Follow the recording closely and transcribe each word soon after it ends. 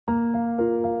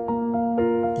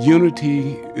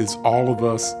Unity is all of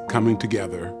us coming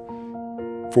together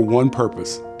for one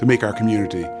purpose, to make our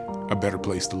community a better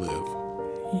place to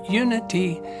live.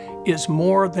 Unity is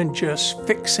more than just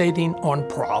fixating on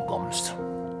problems.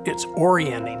 It's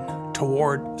orienting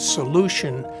toward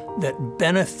solution that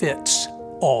benefits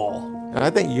all. And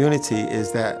I think unity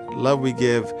is that love we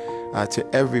give to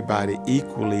everybody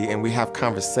equally, and we have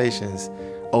conversations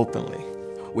openly.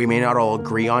 We may not all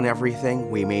agree on everything.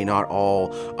 We may not all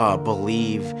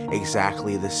believe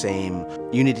exactly the same.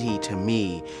 Unity to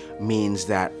me means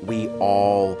that we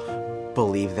all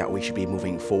believe that we should be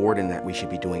moving forward and that we should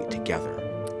be doing it together.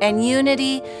 And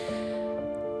unity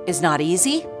is not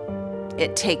easy.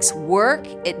 It takes work.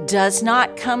 It does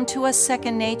not come to us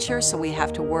second nature, so we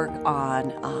have to work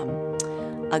on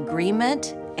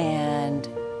agreement and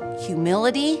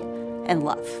humility and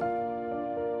love.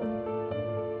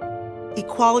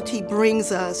 Equality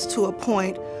brings us to a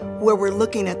point where we're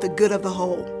looking at the good of the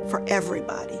whole for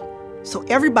everybody. So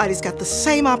everybody's got the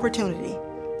same opportunity,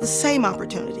 the same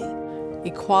opportunity.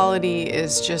 Equality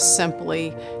is just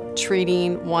simply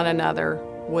treating one another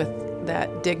with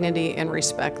that dignity and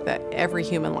respect that every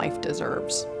human life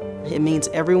deserves. It means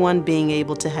everyone being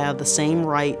able to have the same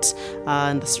rights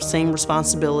and the same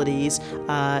responsibilities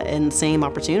and the same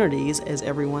opportunities as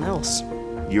everyone else.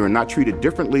 You are not treated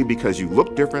differently because you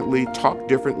look differently, talk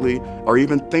differently, or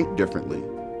even think differently.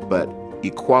 But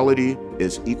equality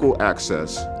is equal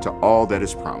access to all that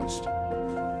is promised.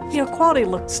 You know, equality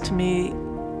looks to me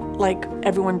like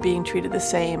everyone being treated the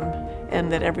same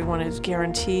and that everyone is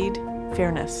guaranteed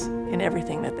fairness in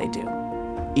everything that they do.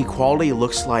 Equality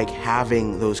looks like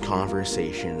having those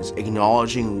conversations,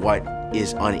 acknowledging what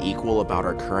is unequal about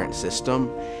our current system,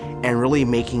 and really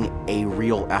making a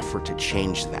real effort to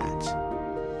change that.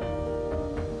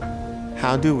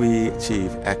 How do we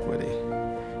achieve equity?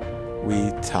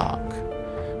 We talk,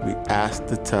 we ask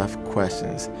the tough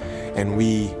questions, and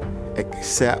we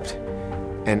accept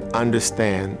and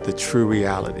understand the true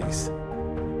realities.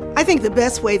 I think the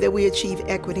best way that we achieve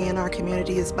equity in our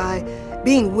community is by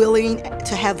being willing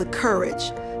to have the courage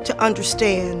to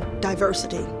understand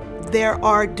diversity. There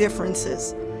are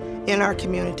differences in our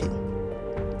community.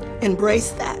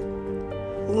 Embrace that.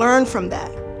 Learn from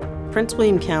that. Prince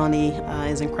William County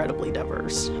is incredibly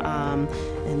diverse,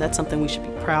 and that's something we should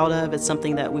be proud of. It's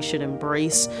something that we should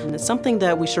embrace, and it's something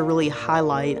that we should really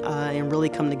highlight and really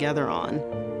come together on.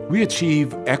 We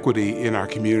achieve equity in our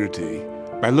community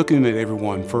by looking at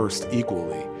everyone first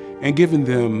equally and giving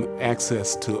them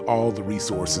access to all the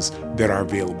resources that are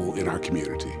available in our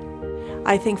community.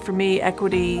 I think for me,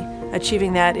 equity,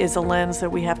 achieving that is a lens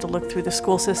that we have to look through the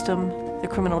school system, the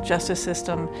criminal justice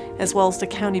system, as well as the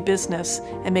county business,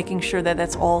 and making sure that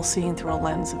that's all seen through a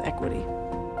lens of equity.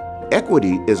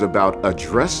 Equity is about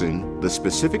addressing the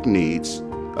specific needs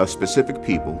of specific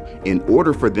people in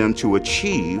order for them to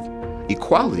achieve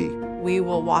equality. We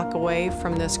will walk away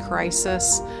from this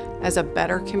crisis as a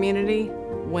better community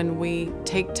when we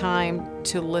take time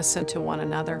to listen to one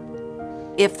another.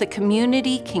 If the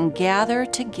community can gather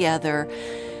together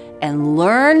and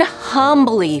learn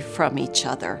humbly from each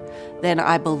other, then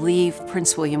I believe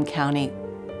Prince William County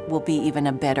will be even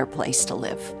a better place to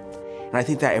live. And I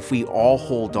think that if we all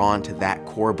hold on to that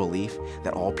core belief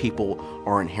that all people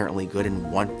are inherently good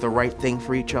and want the right thing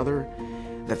for each other,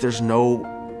 that there's no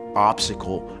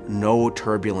obstacle, no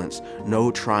turbulence,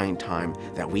 no trying time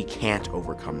that we can't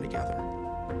overcome together.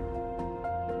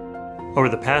 Over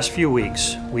the past few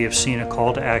weeks, we have seen a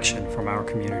call to action from our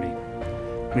community.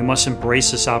 We must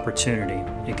embrace this opportunity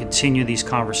and continue these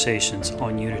conversations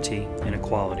on unity and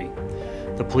equality.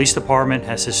 The police department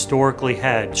has historically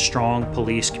had strong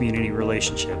police-community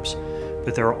relationships,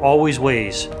 but there are always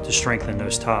ways to strengthen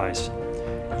those ties.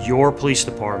 Your police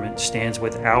department stands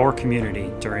with our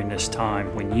community during this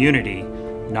time when unity,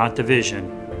 not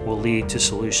division, will lead to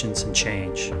solutions and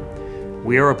change.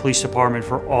 We are a police department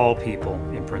for all people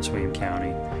in Prince William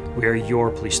County. We are your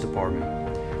police department.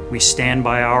 We stand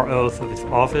by our oath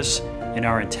of office and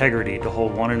our integrity to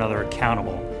hold one another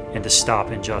accountable and to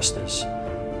stop injustice.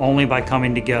 Only by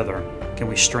coming together can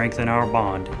we strengthen our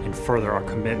bond and further our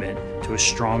commitment to a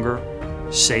stronger,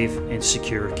 safe, and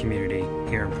secure community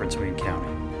here in Prince William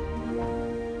County.